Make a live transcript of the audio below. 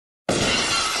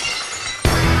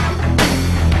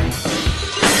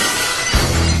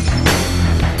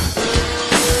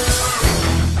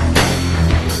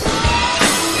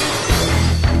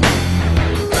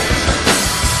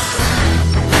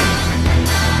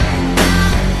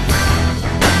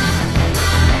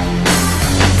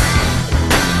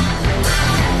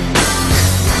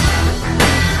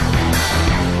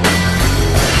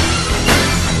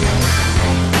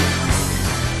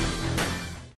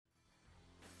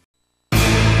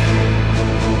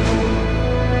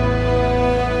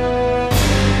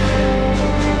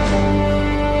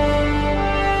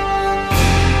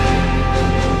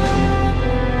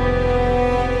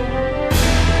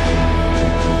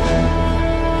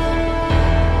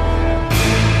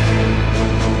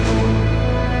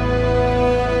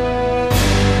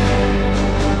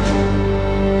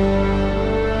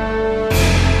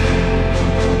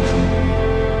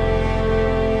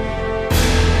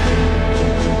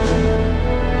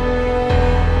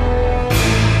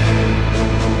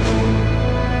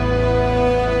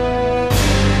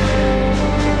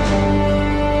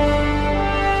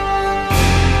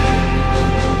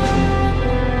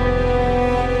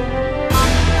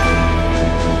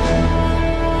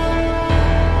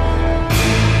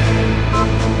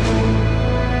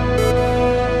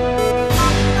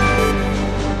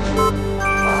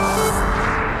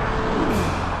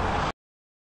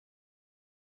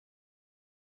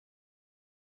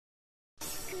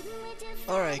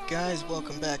Alright guys,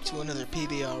 welcome back to another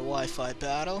PBR Wi-Fi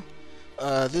battle.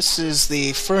 This is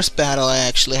the first battle I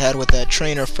actually had with that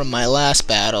trainer from my last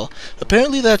battle.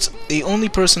 Apparently that's the only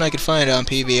person I could find on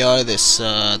PBR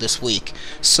this week.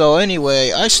 So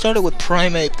anyway, I started with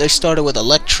Primate, they started with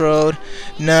Electrode.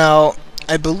 Now,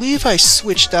 I believe I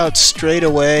switched out straight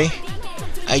away.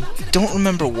 I don't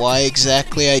remember why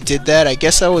exactly I did that. I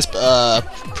guess I was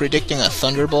predicting a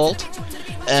Thunderbolt.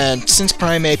 And since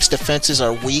Primate's defenses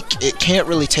are weak, it can't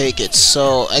really take it.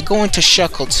 So I go into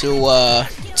Shuckle to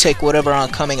take whatever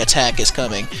oncoming attack is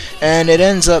coming. And it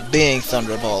ends up being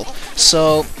Thunderbolt.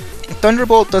 So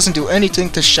Thunderbolt doesn't do anything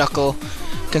to Shuckle,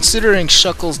 considering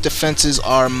Shuckle's defenses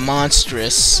are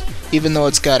monstrous, even though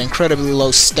it's got incredibly low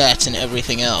stats and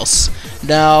everything else.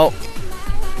 Now,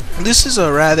 this is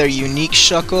a rather unique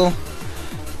Shuckle.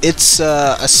 It's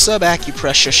a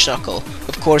sub-acupressure Shuckle.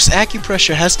 Of course,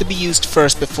 acupressure has to be used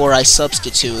first before I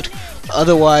substitute.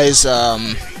 Otherwise,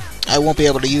 I won't be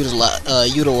able to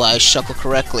utilize Shuckle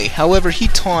correctly. However, he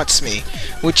taunts me,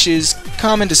 which is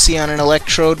common to see on an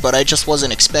Electrode, but I just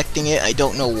wasn't expecting it. I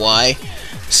don't know why.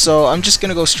 So I'm just going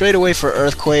to go straight away for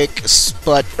Earthquake,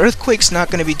 but Earthquake's not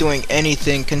going to be doing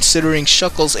anything considering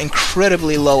Shuckle's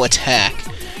incredibly low attack.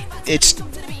 It's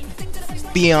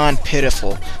beyond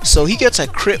pitiful. So he gets a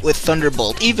crit with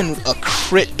Thunderbolt. Even a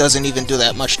crit doesn't even do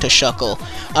that much to Shuckle.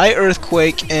 I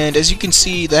Earthquake, and as you can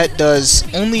see, that does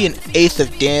only an eighth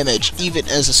of damage, even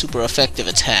as a super effective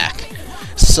attack.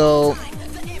 So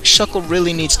Shuckle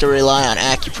really needs to rely on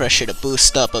acupressure to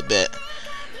boost up a bit,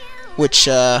 which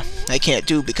I can't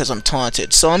do because I'm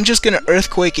taunted. So I'm just gonna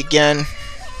Earthquake again.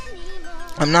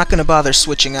 I'm not going to bother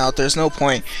switching out, there's no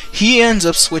point. He ends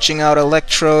up switching out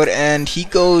Electrode, and he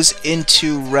goes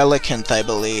into Relicanth, I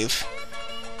believe.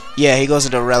 Yeah, he goes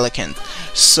into Relicanth.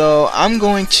 So I'm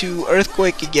going to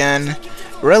Earthquake again.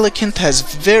 Relicanth has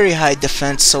very high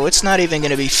defense, so it's not even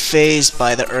going to be phased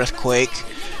by the Earthquake.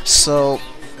 So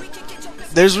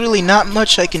there's really not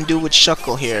much I can do with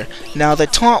Shuckle here. Now the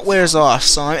taunt wears off,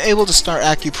 so I'm able to start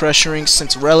acupressuring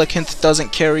since Relicanth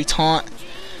doesn't carry taunt.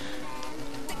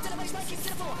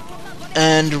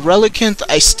 And Relicanth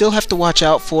I still have to watch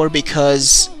out for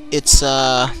because its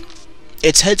Head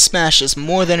Smash is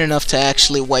more than enough to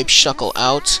actually wipe Shuckle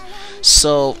out,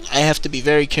 so I have to be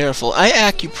very careful. I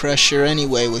acupressure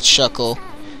anyway with Shuckle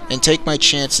and take my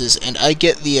chances, and I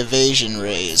get the evasion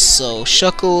raise, so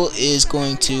Shuckle is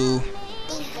going to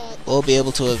be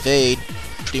able to evade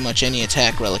pretty much any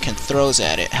attack Relicanth throws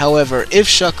at it. However, if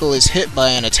Shuckle is hit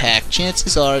by an attack,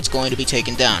 chances are it's going to be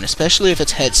taken down, especially if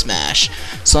it's Head Smash.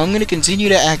 So I'm going to continue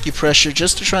to acupressure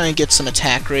just to try and get some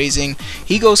attack raising.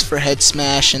 He goes for Head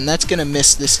Smash, and that's going to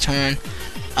miss this turn.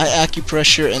 I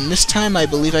acupressure, and this time I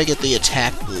believe I get the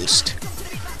attack boost.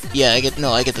 Yeah, I get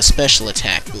the special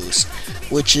attack boost,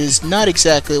 which is not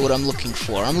exactly what I'm looking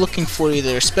for. I'm looking for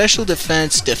either special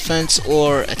defense,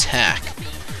 or attack.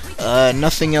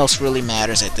 Nothing else really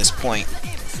matters at this point.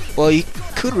 Well, you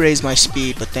could raise my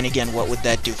speed, but then again, what would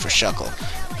that do for Shuckle?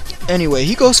 Anyway,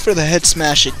 he goes for the Head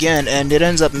Smash again, and it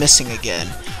ends up missing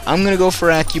again. I'm gonna go for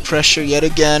acupressure yet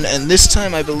again, and this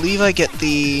time I believe I get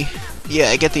the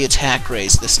attack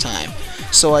raise this time.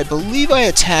 So I believe I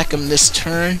attack him this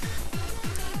turn,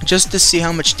 just to see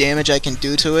how much damage I can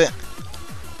do to it.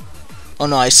 Oh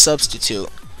no, I substitute.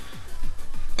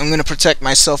 I'm gonna protect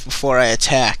myself before I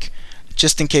attack,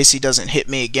 just in case he doesn't hit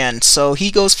me again. So he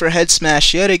goes for Head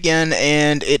Smash yet again,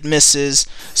 and it misses.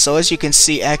 So as you can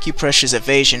see, acupressure's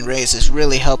evasion raise is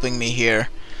really helping me here.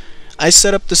 I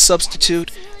set up the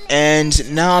substitute, and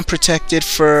now I'm protected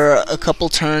for a couple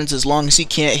turns as long as he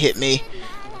can't hit me.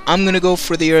 I'm gonna go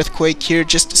for the Earthquake here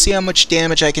just to see how much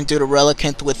damage I can do to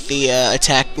Relicanth with the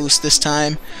attack boost this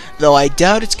time, though I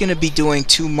doubt it's gonna be doing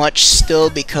too much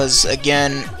still because,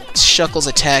 again, Shuckle's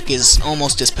attack is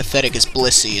almost as pathetic as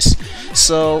Blissy's.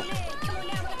 So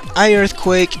I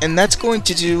Earthquake, and that's going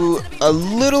to do a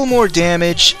little more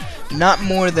damage, not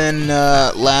more than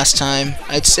last time.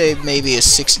 I'd say maybe a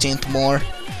 16th more,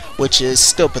 which is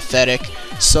still pathetic.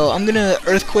 So I'm gonna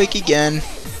Earthquake again,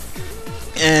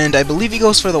 and I believe he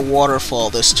goes for the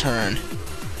Waterfall this turn.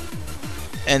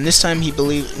 And this time he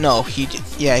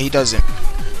doesn't.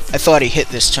 I thought he hit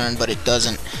this turn, but it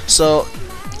doesn't. So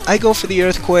I go for the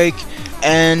Earthquake,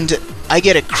 and I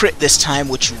get a crit this time,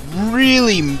 which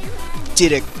really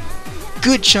did a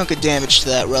good chunk of damage to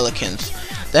that Relicanth.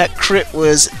 That crit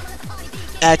was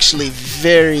actually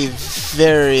very,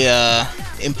 very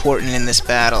important in this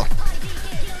battle.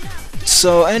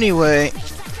 So anyway,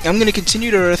 I'm going to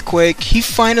continue to Earthquake. He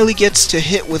finally gets to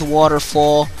hit with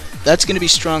Waterfall. That's going to be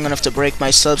strong enough to break my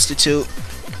substitute.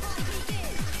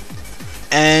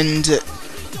 And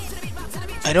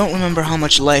I I don't remember how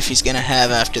much life he's gonna have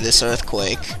after this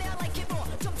earthquake.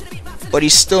 But he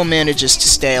still manages to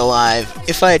stay alive.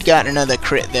 If I had gotten another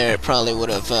crit there, it probably would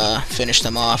have finished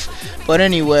him off. But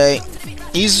anyway,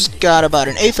 he's got about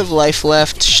an eighth of life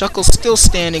left. Shuckle's still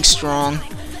standing strong.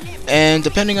 And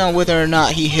depending on whether or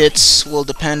not he hits will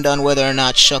depend on whether or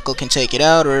not Shuckle can take it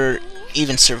out or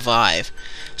even survive.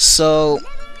 So,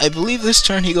 I believe this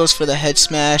turn he goes for the head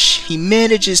smash. He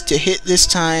manages to hit this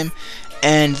time,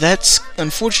 and that's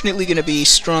unfortunately going to be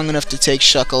strong enough to take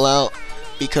Shuckle out,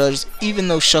 because even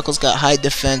though Shuckle's got high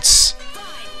defense,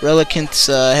 Relicanth's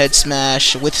head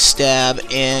smash with stab,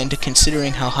 and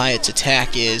considering how high its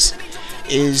attack is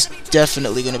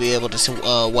definitely going to be able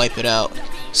to wipe it out.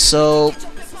 So,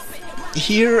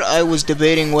 here I was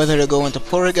debating whether to go into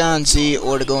Porygon Z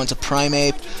or to go into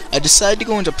Primeape. I decided to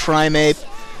go into Primeape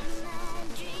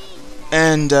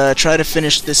and try to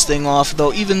finish this thing off,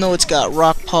 though even though it's got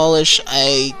rock polish,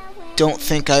 I don't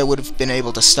think I would have been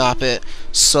able to stop it.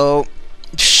 So,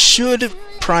 should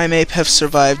Primeape have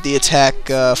survived the attack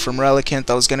from Relicanth,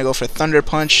 I was going to go for Thunder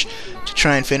Punch to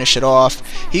try and finish it off.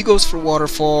 He goes for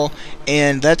Waterfall,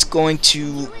 and that's going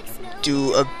to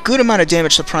do a good amount of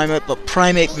damage to Primeape, but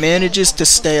Primeape manages to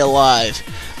stay alive.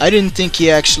 I didn't think he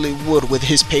actually would with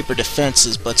his paper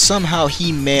defenses, but somehow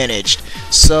he managed.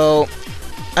 So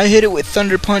I hit it with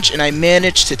Thunder Punch and I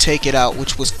managed to take it out,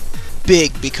 which was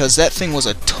big because that thing was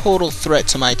a total threat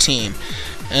to my team.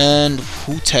 And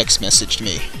who text messaged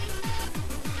me?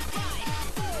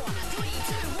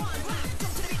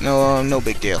 No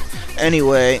big deal.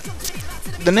 Anyway,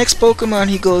 the next Pokemon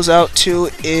he goes out to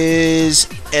is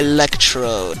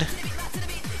Electrode.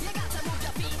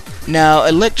 Now,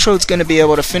 Electrode's going to be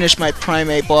able to finish my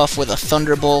Primeape off with a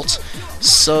Thunderbolt,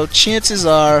 so chances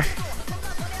are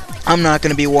I'm not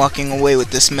going to be walking away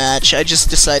with this match. I just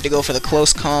decided to go for the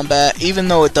close combat, even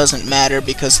though it doesn't matter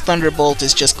because Thunderbolt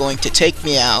is just going to take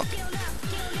me out.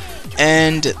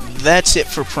 And that's it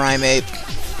for Primeape.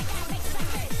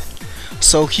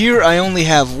 So here I only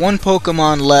have one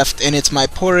Pokemon left, and it's my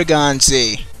Porygon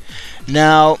Z.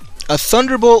 Now, a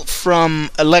Thunderbolt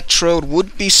from Electrode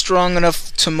would be strong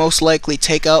enough to most likely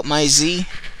take out my Z,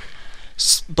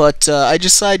 but I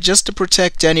decide just to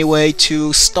protect anyway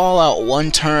to stall out one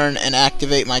turn and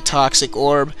activate my Toxic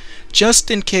Orb,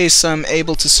 just in case I'm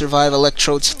able to survive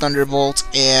Electrode's Thunderbolt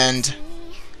and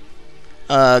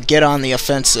get on the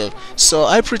offensive. So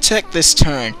I protect this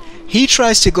turn. He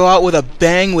tries to go out with a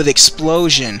bang with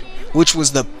Explosion, which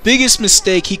was the biggest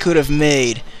mistake he could have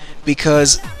made,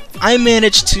 because I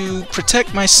managed to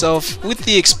protect myself with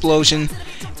the Explosion,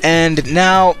 and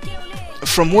now,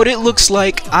 from what it looks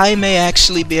like, I may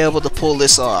actually be able to pull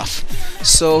this off.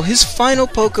 So his final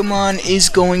Pokemon is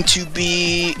going to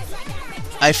be...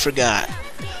 I forgot.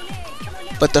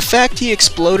 But the fact he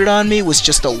exploded on me was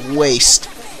just a waste.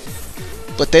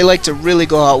 But they like to really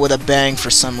go out with a bang for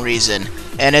some reason.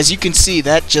 And as you can see,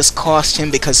 that just cost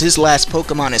him because his last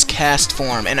Pokemon is Cast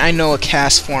Form, and I know a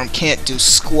Cast Form can't do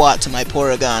squat to my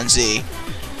Porygon Z.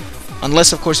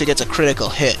 Unless, of course, it gets a critical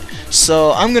hit.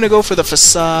 So I'm going to go for the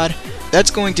Facade. That's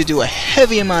going to do a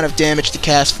heavy amount of damage to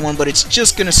Cast Form, but it's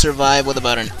just going to survive with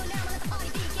about an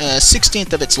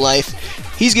 16th of its life.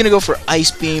 He's going to go for Ice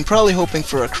Beam, probably hoping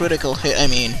for a critical hit. I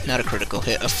mean, not a critical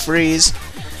hit, a freeze.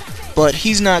 But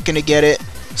he's not going to get it.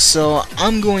 So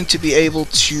I'm going to be able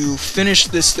to finish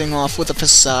this thing off with a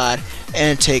Facade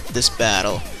and take this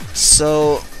battle.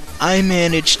 So I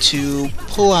managed to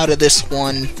pull out of this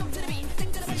one.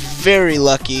 Very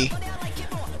lucky.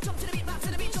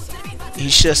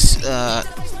 He's just, I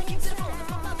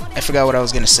forgot what I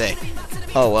was going to say.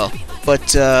 Oh well.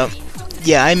 But,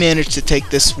 yeah, I managed to take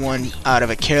this one out of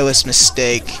a careless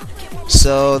mistake.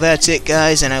 So that's it,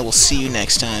 guys, and I will see you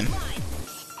next time.